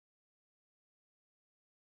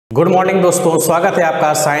Good morning दोस्तों, स्वागत है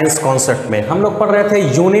आपका साइंस कॉन्सेप्ट में। हम लोग पढ़ रहे थे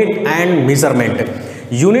यूनिट एंड मेजरमेंट।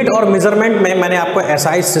 यूनिट और मेजरमेंट में मैंने आपको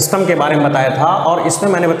एसआई सिस्टम के बारे में बताया था और इसमें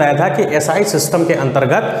मैंने बताया था कि एसआई सिस्टम के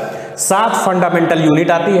अंतर्गत 7 फंडामेंटल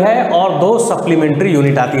यूनिट आती है और 2 सप्लीमेंट्री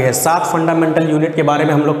यूनिट आती है। 7 फंडामेंटल यूनिट के बारे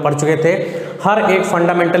में हम लोग पढ़ चुके थे। हर एक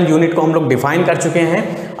फंडामेंटल यूनिट को हम लोग डिफाइन कर चुके हैं।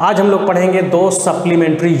 आज हम लोग पढ़ेंगे 2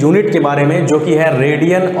 सप्लीमेंट्री यूनिट के बारे में, जो कि है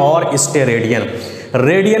रेडियन और स्टेरेडियन।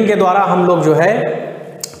 रेडियन के द्वारा हम लोग जो है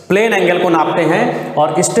प्लेन एंगल को नापते हैं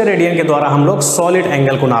और स्टेरेडियन के द्वारा हम लोग सॉलिड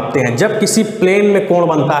एंगल को नापते हैं। जब किसी प्लेन में कोण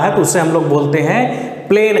बनता है तो उसे हम लोग बोलते हैं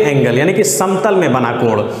प्लेन एंगल, यानी कि समतल में बना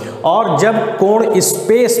कोण। और जब कोण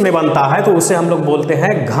स्पेस में बनता है तो उसे हम लोग बोलते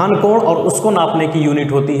हैं घन कोण और उसको नापने की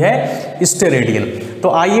यूनिट होती है स्टेरेडियन। तो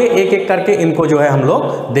आइए एक एक करके इनको जो है हम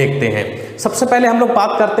लोग देखते हैं। सबसे पहले हम लोग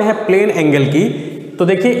बात करते हैं प्लेन एंगल की। तो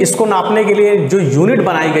देखिए, इसको नापने के लिए जो यूनिट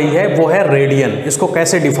बनाई गई है वो है रेडियन। इसको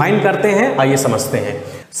कैसे डिफाइन करते हैं आइए समझते हैं।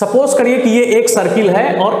 सपोज करिए कि ये एक सर्किल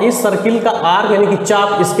है और इस सर्किल का आर्क यानी कि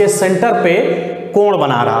चाप इसके सेंटर पे कोण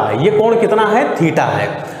बना रहा है। ये कोण कितना है? थीटा है।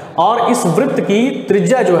 और इस वृत्त की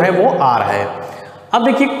त्रिज्या जो है वो आर है। अब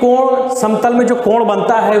देखिए, कोण समतल में जो कोण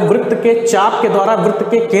बनता है वृत्त के चाप के द्वारा, वृत्त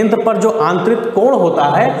के केंद्र पर जो आंतरिक कोण होता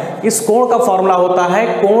है, इस कोण का फॉर्मूला होता है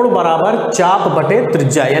कोण बराबर चाप बटे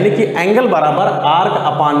त्रिज्या, यानी कि एंगल बराबर आर्क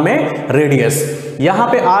अपान में रेडियस। यहां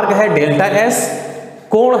पे आर्क है डेल्टा एस,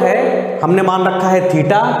 कोण है हमने मान रखा है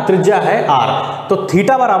थीटा, त्रिज्या है आर। तो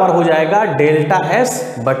थीटा बराबर हो जाएगा डेल्टा एस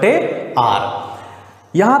बटे आर।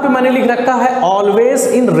 यहां पे मैंने लिख रखा है ऑलवेज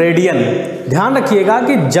इन रेडियन। ध्यान रखिएगा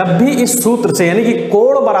कि जब भी इस सूत्र से यानी कि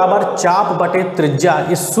कोण बराबर चाप बटे त्रिज्या,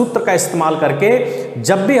 इस सूत्र का इस्तेमाल करके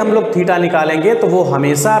जब भी हम लोग थीटा निकालेंगे तो वो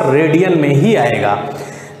हमेशा रेडियन में ही आएगा।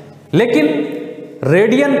 लेकिन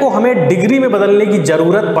रेडियन को हमें डिग्री में बदलने की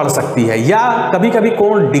जरूरत पड़ सकती है, या कभी कभी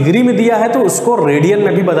कोण डिग्री में दिया है तो उसको रेडियन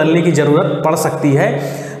में भी बदलने की जरूरत पड़ सकती है।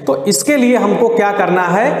 तो इसके लिए हमको क्या करना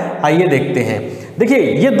है आइए देखते हैं। देखिए,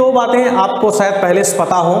 ये 2 बातें आपको शायद पहले से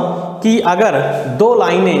पता हो कि अगर 2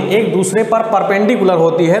 लाइनें एक दूसरे पर परपेंडिकुलर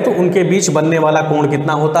होती है तो उनके बीच बनने वाला कोण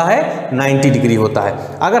कितना होता है? 90 डिग्री होता है।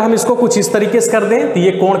 अगर हम इसको कुछ इस तरीके से कर दें तो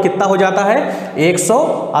ये कोण कितना हो जाता है?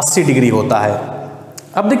 180 डिग्री होता है।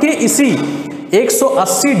 अब देखिए, इसी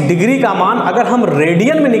 180 डिग्री का मान अगर हम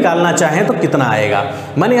रेडियन में निकालना चाहें तो कितना आएगा?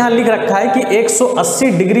 मैंने यहां लिख रखा है कि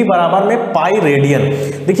 180 डिग्री बराबर में पाई रेडियन।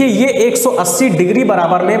 देखिए, ये 180 डिग्री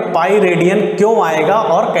बराबर में पाई रेडियन क्यों आएगा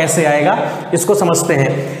और कैसे आएगा, इसको समझते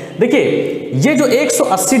हैं। देखिए, ये जो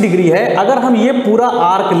 180 डिग्री है, अगर हम ये पूरा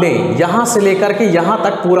आर्क लें, यहां से लेकर के यहां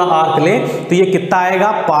तक पूरा आर्क लें तो ये कितना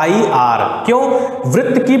आएगा? पाई आर। क्यों?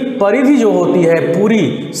 वृत्त की परिधि जो होती है,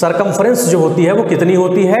 पूरी सरकमफ्रेंस जो होती है वो कितनी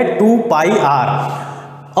होती है? 2 पाई आर।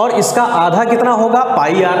 और इसका आधा कितना होगा?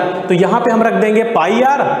 पाई आर। तो यहां पे हम रख देंगे पाई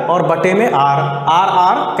आर और बटे में आर। आर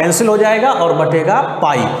आर कैंसिल हो जाएगा और बटेगा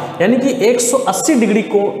पाई, यानी कि 180 डिग्री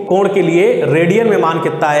कोण के लिए रेडियन में मान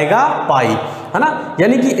कितना आएगा? पाई, है ना।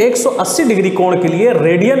 यानी कि 180 डिग्री कोण के लिए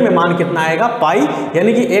रेडियन में मान कितना आएगा? पाई,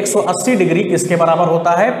 यानी कि 180 डिग्री किसके बराबर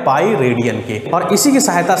होता है? पाई रेडियन के। और इसी की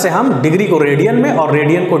सहायता से हम डिग्री को रेडियन में और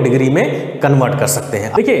रेडियन को डिग्री में कन्वर्ट कर सकते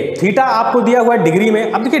हैं। देखिए, थीटा आपको दिया हुआ है डिग्री में।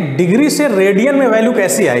 अब देखिए, डिग्री से रेडियन में वैल्यू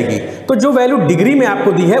कैसे आएगी? तो जो वैल्यू डिग्री में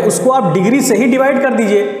आपको दी है उसको आप डिग्री से ही डिवाइड कर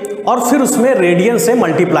दीजिए और फिर उसमें रेडियन से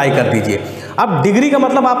मल्टीप्लाई कर दीजिए। अब डिग्री का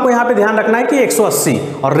मतलब आपको यहाँ पे ध्यान रखना है कि 180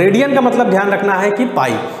 और रेडियन का मतलब ध्यान रखना है कि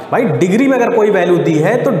पाई। भाई, डिग्री में अगर कोई वैल्यू दी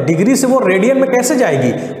है तो डिग्री से वो रेडियन में कैसे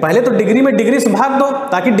जाएगी? पहले तो डिग्री में डिग्री से भाग दो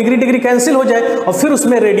ताकि डिग्री डिग्री कैंसिल हो जाए और फिर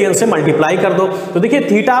उसमें रेडियन से मल्टीप्लाई कर दो। तो देखिए,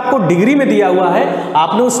 थीटा आपको डिग्री में दिया हुआ है,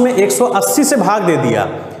 आपने उसमें 180 से भाग दे दिया।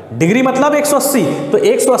 डिग्री मतलब 180, तो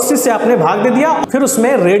 180 से आपने भाग दे दिया, फिर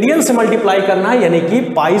उसमें रेडियन से मल्टीप्लाई करना है, यानी कि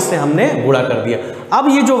पाई से हमने गुणा कर दिया। अब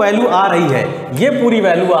ये जो वैल्यू आ रही है ये पूरी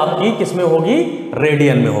वैल्यू आपकी किसमें होगी?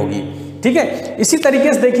 रेडियन में होगी। ठीक है। इसी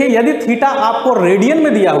तरीके से देखिए, यदि थीटा आपको रेडियन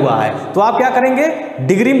में दिया हुआ है तो आप क्या करेंगे?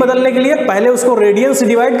 डिग्री में बदलने के लिए पहले उसको रेडियन से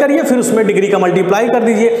डिवाइड करिए, फिर उसमें डिग्री का मल्टीप्लाई कर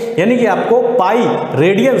दीजिए, यानी कि आपको पाई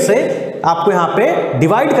रेडियन से आपको यहाँ पे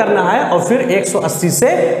डिवाइड करना है और फिर 180 से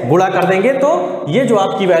गुणा कर देंगे तो ये जो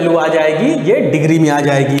आपकी वैल्यू आ जाएगी ये डिग्री में आ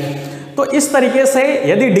जाएगी। तो इस तरीके से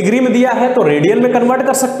यदि डिग्री में दिया है तो रेडियन में कन्वर्ट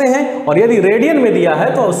कर सकते हैं और यदि रेडियन में दिया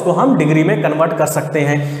है तो उसको हम डिग्री में कन्वर्ट कर सकते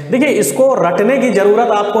हैं। देखिए, इसको रटने की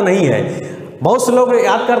जरूरत आपको नहीं है। बहुत से लोग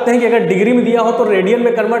याद करते हैं कि अगर डिग्री में दिया हो तो रेडियन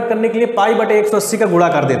में कन्वर्ट करने के लिए पाई बटे 180 का गुणा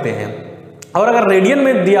कर देते हैं, और अगर रेडियन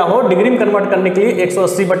में दिया हो डिग्री में कन्वर्ट करने के लिए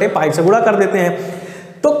 180 बटे पाई से गुणा कर देते हैं।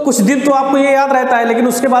 तो कुछ दिन तो आपको ये याद रहता है, लेकिन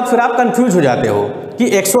उसके बाद फिर आप कंफ्यूज हो जाते हो कि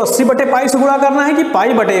 180 बटे पाई से गुणा करना है कि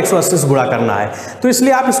पाई बटे 180 से गुणा करना है। तो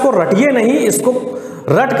इसलिए आप इसको रटिए नहीं, इसको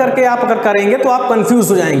रट करके आप अगर करेंगे तो आप कंफ्यूज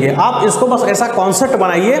हो जाएंगे। आप इसको बस ऐसा कॉन्सेप्ट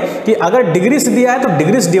बनाइए कि अगर डिग्री से दिया है तो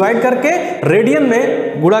डिग्री से डिवाइड करके रेडियन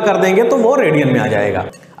में गुणा कर देंगे तो वो रेडियन में आ जाएगा।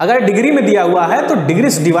 अगर डिग्री में दिया हुआ है तो डिग्री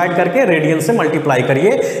से डिवाइड करके रेडियन से मल्टीप्लाई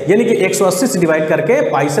करिए, यानी कि 180 से डिवाइड करके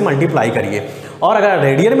पाई से मल्टीप्लाई करिए। और अगर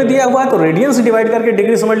रेडियन में दिया हुआ है तो रेडियन से डिवाइड करके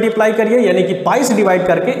डिग्री से मल्टीप्लाई करिए, यानी कि पाई से डिवाइड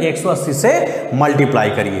करके 180 से मल्टीप्लाई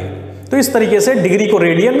करिए। तो इस तरीके से डिग्री को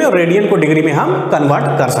रेडियन में और रेडियन को डिग्री में हम कन्वर्ट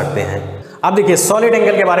कर सकते हैं। अब देखिए सॉलिड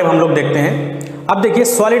एंगल के बारे में हम लोग देखते हैं। अब देखिए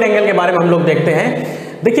सॉलिड एंगल के बारे में हम लोग देखते हैं।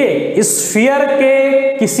 देखिए स्फीयर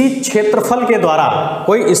के किसी क्षेत्रफल के द्वारा,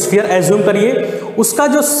 कोई स्फीयर एज्यूम करिए, उसका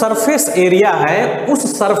जो सरफेस एरिया है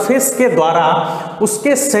उस सरफेस के द्वारा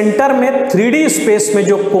उसके सेंटर में 3D स्पेस में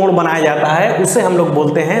जो कोण बनाया जाता है उसे हम लोग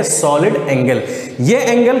बोलते हैं सॉलिड एंगल। ये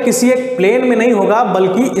एंगल किसी एक प्लेन में नहीं होगा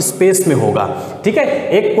बल्कि स्पेस में होगा। ठीक है,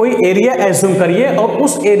 एक कोई एरिया एज्यूम करिए और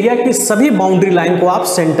उस एरिया की सभी बाउंड्री लाइन को आप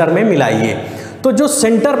सेंटर में मिलाइए, तो जो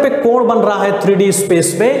सेंटर पे कोण बन रहा है 3D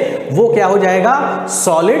स्पेस पे वो क्या हो जाएगा,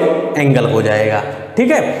 सॉलिड एंगल हो जाएगा।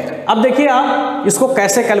 ठीक है, अब देखिए आप इसको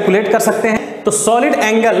कैसे कैलकुलेट कर सकते हैं। तो सॉलिड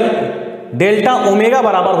एंगल डेल्टा ओमेगा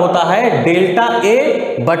बराबर होता है डेल्टा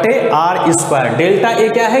ए बटे आर स्क्वायर। डेल्टा ए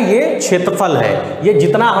क्या है, ये क्षेत्रफल है, ये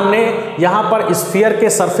जितना हमने यहाँ पर स्फीयर के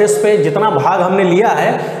सरफेस पे जितना भाग हमने लिया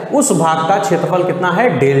है उस भाग का क्षेत्रफल कितना है,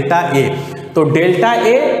 डेल्टा ए। तो डेल्टा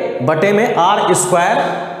ए बटे में आर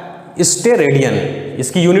स्क्वायर स्टेरेडियन,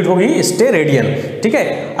 इसकी यूनिट होगी स्टेरेडियन। ठीक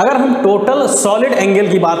है, अगर हम टोटल सॉलिड एंगल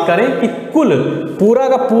की बात करें कि कुल पूरा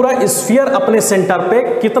का पूरा स्फीयर अपने सेंटर पे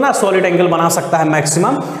कितना सॉलिड एंगल बना सकता है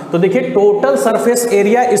मैक्सिमम, तो देखिए टोटल सरफेस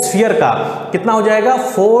एरिया स्फीयर का कितना हो जाएगा,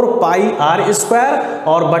 4 पाई आर स्क्वायर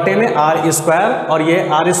और बटे में आर स्क्वायर, और ये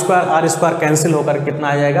आर स्क्वायर कैंसिल होकर कितना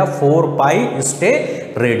आ जाएगा, 4 पाई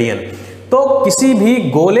स्टेरेडियन। तो किसी भी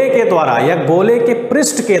गोले के द्वारा या गोले के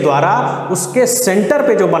पृष्ठ के द्वारा उसके सेंटर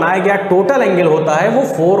पे जो बनाया गया टोटल एंगल होता है वो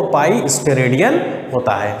 4 पाई स्टेरेडियन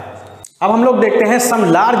होता है। अब हम लोग देखते हैं some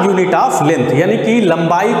large unit of length, यानी कि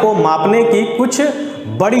लंबाई को मापने की कुछ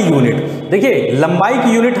बड़ी यूनिट। देखिए लंबाई की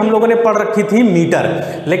यूनिट हम लोगों ने पढ़ रखी थी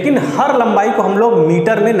मीटर, लेकिन हर लंबाई को हम लोग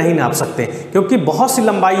मीटर में नहीं नाप सकते क्योंकि बहुत सी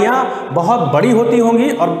लंबाइयां बहुत बड़ी होती होंगी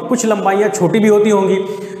और कुछ लंबाइयां छोटी भी होती होंगी।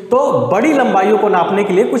 तो बड़ी लंबाइयों को नापने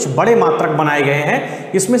के लिए कुछ बड़े मात्रक बनाए गए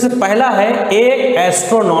हैं। इसमें से पहला है एक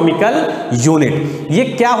एस्ट्रोनॉमिकल यूनिट। ये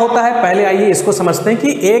क्या होता है, पहले आइए इसको समझते हैं कि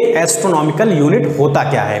एक एस्ट्रोनॉमिकल यूनिट होता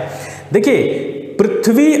क्या है। देखिए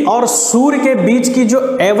पृथ्वी और सूर्य के बीच की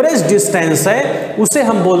जो एवरेज डिस्टेंस है उसे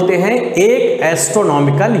हम बोलते हैं एक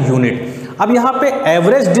एस्ट्रोनॉमिकल यूनिट। अब यहाँ पे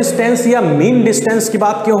एवरेज डिस्टेंस या मीन डिस्टेंस की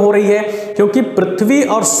बात क्यों हो रही है, क्योंकि पृथ्वी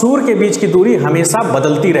और सूर्य के बीच की दूरी हमेशा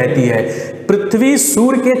बदलती रहती है। पृथ्वी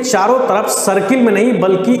सूर्य के चारों तरफ सर्किल में नहीं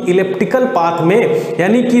बल्कि इलिप्टिकल पाथ में,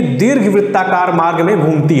 यानी कि दीर्घवृत्ताकार मार्ग में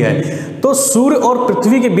घूमती है। तो सूर्य और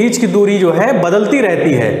पृथ्वी के बीच की दूरी जो है बदलती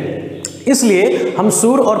रहती है, इसलिए हम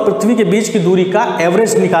सूर्य और पृथ्वी के बीच की दूरी का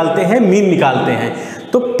एवरेज निकालते हैं, मीन निकालते हैं।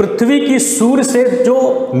 तो पृथ्वी की सूर्य से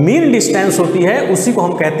जो मीन डिस्टेंस होती है उसी को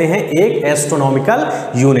हम कहते हैं एक एस्ट्रोनॉमिकल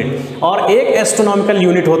यूनिट। और एक एस्ट्रोनॉमिकल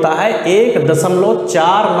यूनिट होता है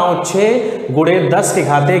 1.496 गुणे 10 के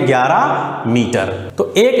घाते 11 मीटर।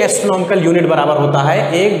 तो एक एस्ट्रोनॉमिकल यूनिट बराबर होता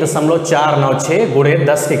है 1.496 गुणे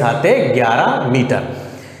 10 के घाते 11 मीटर।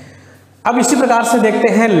 अब इसी प्रकार से देखते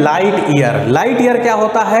हैं लाइट ईयर। लाइट ईयर क्या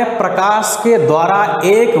होता है, प्रकाश के द्वारा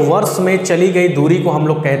एक वर्ष में चली गई दूरी को हम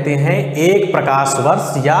लोग कहते हैं एक प्रकाश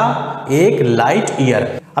वर्ष या एक लाइट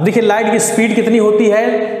ईयर। अब देखिए लाइट की स्पीड कितनी होती है,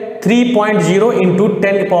 3.0 इंटू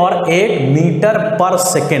 10⁸ मीटर पर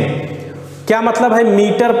सेकेंड। क्या मतलब है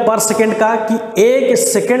मीटर पर सेकेंड का, कि एक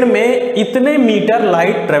सेकेंड में इतने मीटर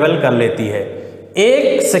लाइट ट्रेवल कर लेती है,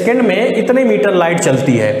 एक सेकेंड में इतने मीटर लाइट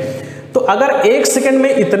चलती है। तो अगर एक सेकंड में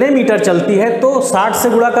इतने मीटर चलती है तो 60 से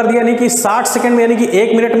गुणा कर दिया, यानी कि 60 सेकंड में, यानी कि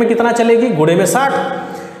 1 मिनट में कितना चलेगी, गुणे में 60,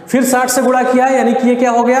 फिर 60 से गुणा किया, यानी कि ये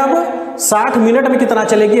क्या हो गया, अब 60 मिनट में कितना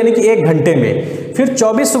चलेगी, यानी कि 1 घंटे में, फिर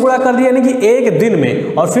 24 से गुणा कर दिया यानी कि 1 दिन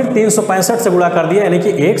में, और फिर 365 से गुणा कर दिया यानी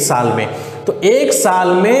कि 1 साल में। तो 1 साल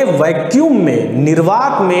में वैक्यूम में,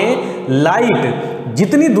 निर्वात में लाइट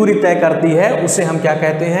जितनी दूरी तय करती है उसे हम क्या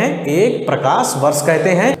कहते हैं, एक प्रकाश वर्ष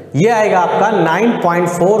कहते हैं। ये आएगा आपका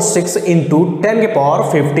 9.46 इंटू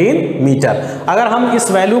 10⁻15 मीटर। अगर हम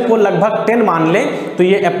इस वैल्यू को लगभग 10 मान लें तो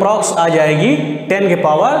ये अप्रॉक्स आ जाएगी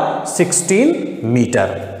 10⁻16 मीटर।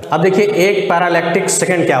 अब देखिए एक पैरालैक्टिक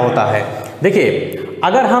सेकंड क्या होता है। देखिए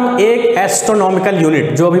अगर हम एक एस्ट्रोनॉमिकल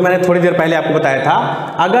यूनिट, जो अभी मैंने थोड़ी देर पहले आपको बताया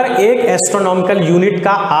था, अगर एक एस्ट्रोनॉमिकल यूनिट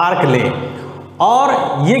का आर्क लें और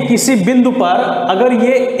ये किसी बिंदु पर अगर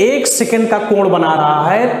ये 1 सेकंड का कोण बना रहा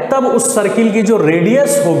है, तब उस सर्किल की जो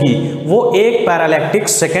रेडियस होगी वो एक पैरालैक्टिक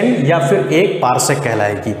सेकंड या फिर एक पारसेक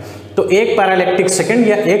कहलाएगी। तो एक पैराइलेक्ट्रिक सेकंड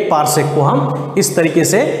या एक पारसेक को हम इस तरीके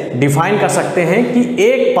से डिफाइन कर सकते हैं कि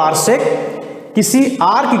एक पारसेक किसी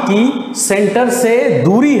आर्क की सेंटर से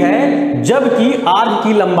दूरी है जबकि आर्क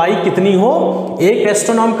की लंबाई कितनी हो, एक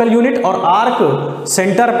एस्ट्रोनॉमिकल यूनिट, और आर्क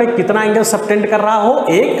सेंटर पे कितना एंगल सबटेंड कर रहा हो,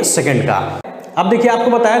 1 सेकंड का। अब देखिए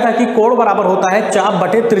आपको बताया था कि कोण बराबर होता है चाप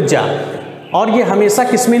बटे त्रिज्या, और ये हमेशा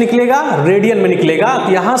किस में निकलेगा, रेडियन में निकलेगा।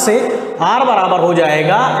 तो यहां से r बराबर हो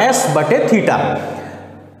जाएगा s बटे थीटा।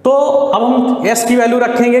 तो अब हम s की वैल्यू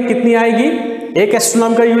रखेंगे, कितनी आएगी, एक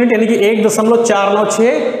एस्ट्रोनॉमिकल यूनिट यानी कि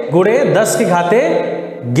 1.496 गुणे 10 की घाते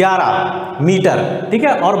 11 मीटर, ठीक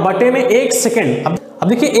है, और बटे में 1 सेकेंड। अब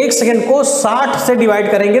देखिए 1 सेकंड को 60 से डिवाइड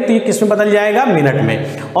करेंगे तो ये किस में बदल जाएगा, मिनट में,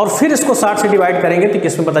 और फिर इसको 60 से डिवाइड करेंगे तो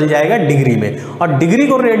किस में बदल जाएगा, डिग्री में। और डिग्री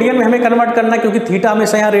को रेडियन में हमें कन्वर्ट करना है क्योंकि थीटा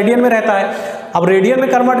हमेशा यहाँ रेडियन में रहता है। अब रेडियन में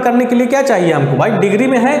कन्वर्ट करने के लिए क्या चाहिए हमको, भाई डिग्री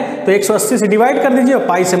में है तो 180 से डिवाइड कर दीजिए और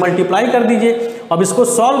पाई से मल्टीप्लाई कर दीजिए। अब इसको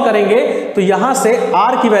सॉल्व करेंगे तो यहाँ से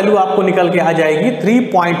r की वैल्यू आपको निकल के आ जाएगी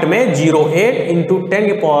 3.08 इंटू 10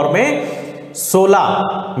 के पावर में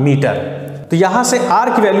 16 मीटर। तो यहां से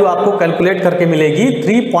r की वैल्यू आपको कैलकुलेट करके मिलेगी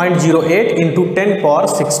 3.08 इंटू 10 पावर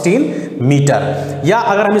 16 मीटर, या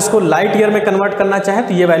अगर हम इसको लाइट ईयर में कन्वर्ट करना चाहें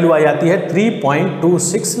तो ये वैल्यू आ जाती है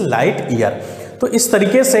 3.26 लाइट ईयर। तो इस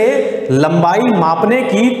तरीके से लंबाई मापने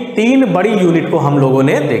की 3 बड़ी यूनिट को हम लोगों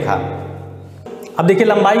ने देखा। अब देखिए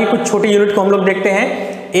लंबाई की कुछ छोटी यूनिट को हम लोग देखते हैं।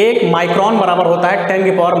 एक माइक्रोन बराबर होता है 10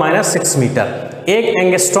 की पावर -6 मीटर, एक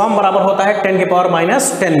एंगस्ट्रॉम बराबर होता है 10 की पावर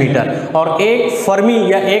 -10 मीटर, और एक फर्मी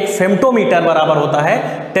या एक फेम्टोमीटर बराबर होता है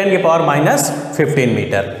 10 की पावर -15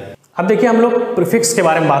 मीटर। अब देखिए हम लोग प्रीफिक्स के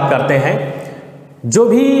बारे में बात करते हैं। जो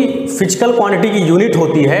भी फिजिकल क्वांटिटी की यूनिट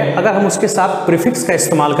होती है, अगर हम उसके साथ प्रीफिक्स का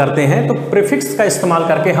इस्तेमाल करते हैं तो प्रीफिक्स का इस्तेमाल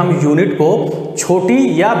करके हम यूनिट को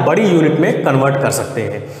छोटी या बड़ी यूनिट में कन्वर्ट कर सकते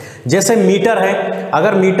हैं। जैसे मीटर है,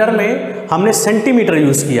 अगर मीटर में हमने सेंटीमीटर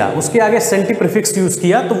यूज़ किया, उसके आगे सेंटी प्रीफिक्स यूज़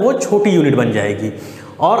किया तो वो छोटी यूनिट बन जाएगी।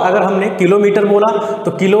 और अगर हमने किलोमीटर बोला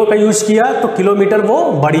तो किलो का यूज़ किया तो किलोमीटर वो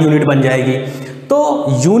बड़ी यूनिट बन जाएगी। तो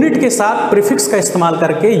यूनिट के साथ प्रीफिक्स का इस्तेमाल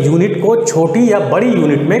करके यूनिट को छोटी या बड़ी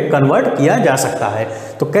यूनिट में कन्वर्ट किया जा सकता है।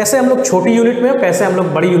 तो कैसे हम लोग छोटी यूनिट में और कैसे हम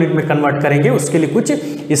लोग बड़ी यूनिट में कन्वर्ट करेंगे, उसके लिए कुछ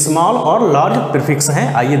स्मॉल और लार्ज प्रीफिक्स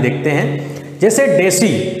हैं, आइए देखते हैं। जैसे डेसी,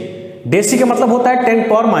 डेसी का मतलब होता है 10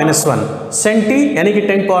 पावर -1, सेंटी यानी कि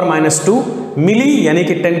 10 पावर -2, मिली यानी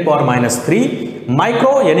कि 10 पावर -3,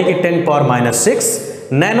 माइक्रो यानी कि 10 पावर -6,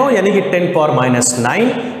 नैनो यानी कि 10 पावर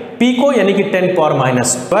 -9, पीको यानी कि 10 पावर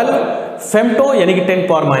 -12, फेम्टो यानी कि 10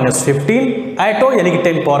 पावर -15, एटो यानी कि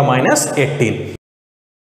 10 पावर -18।